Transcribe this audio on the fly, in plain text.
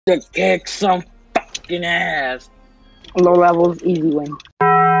To kick some fucking ass. Low levels, easy win.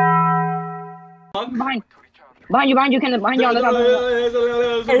 Behind you, Kenneth, behind you on the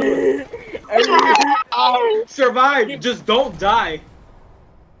top. Survive, just don't die.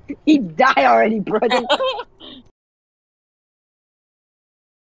 He died already, bro.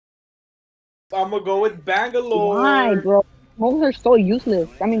 I'm gonna go with Bangalore. Why, bro? Smokes are so useless.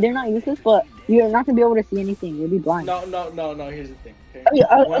 I mean, they're not useless, but you're not gonna be able to see anything. You'll be blind. No. Here's the thing.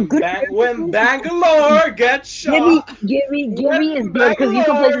 Okay? When Bangalore gets shot, Gibby is good because you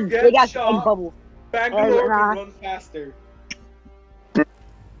can play this big ass egg bubble. Bangalore can run faster.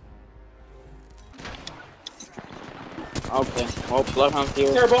 Okay. Oh, Bloodhound's here.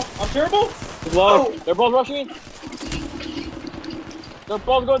 I'm terrible. Whoa. Oh. They're both rushing. They're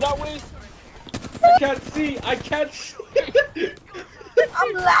both going that way. I can't see.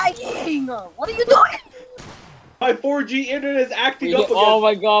 I'm lagging. What are you doing? My 4G internet is acting up again. Oh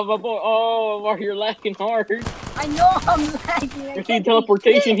my god, my boy. Oh, you're lagging hard. I know I'm lagging. You see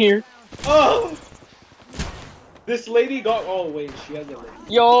teleportation here. Oh. This lady got. Oh wait, she has a leg.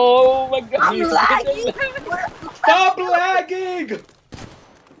 Yo, my god. I'm lagging. Stop lagging.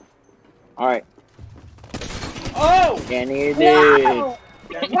 All right. Oh. Can you do? No.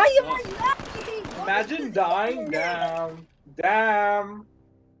 Why am I lagging? Imagine dying. Damn.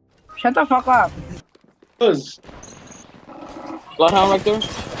 Shut the fuck up. Bloodhound right there.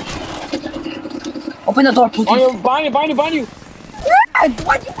 Open the door, pussy. Oh, you're behind you. Yeah,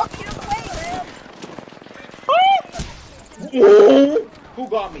 why'd you fucking away, man? Who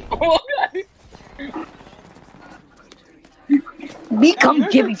got me? Become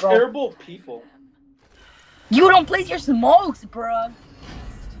Gibby, bro. Terrible people. You don't place your smokes, bro.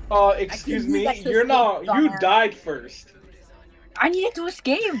 Excuse me. You're not. You died first. I needed to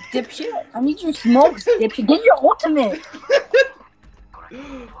escape, dipshit. I need your smokes, dipshit. Get your ultimate.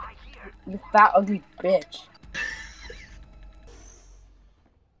 You fat, ugly bitch.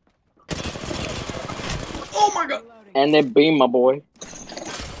 Oh my god. And they beam my boy.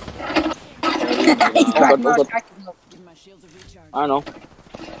 I know.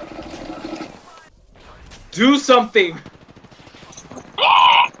 Do something.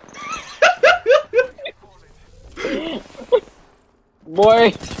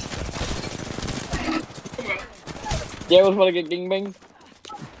 Boy. Yeah, was gonna get gangbanged.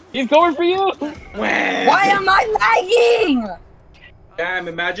 He's going for you. Why am I lagging? Damn!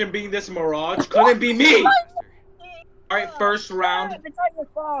 Imagine being this Mirage. Couldn't be me. All right, first round. It's not your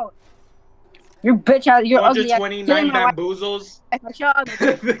fault. Your bitch ass. You're ugly. 129 bamboozles. Shut up.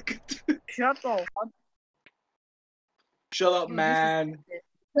 Shut up. Shut up, man.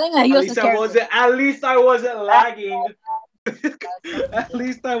 At least I wasn't lagging. At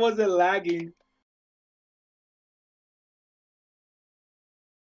least I wasn't lagging.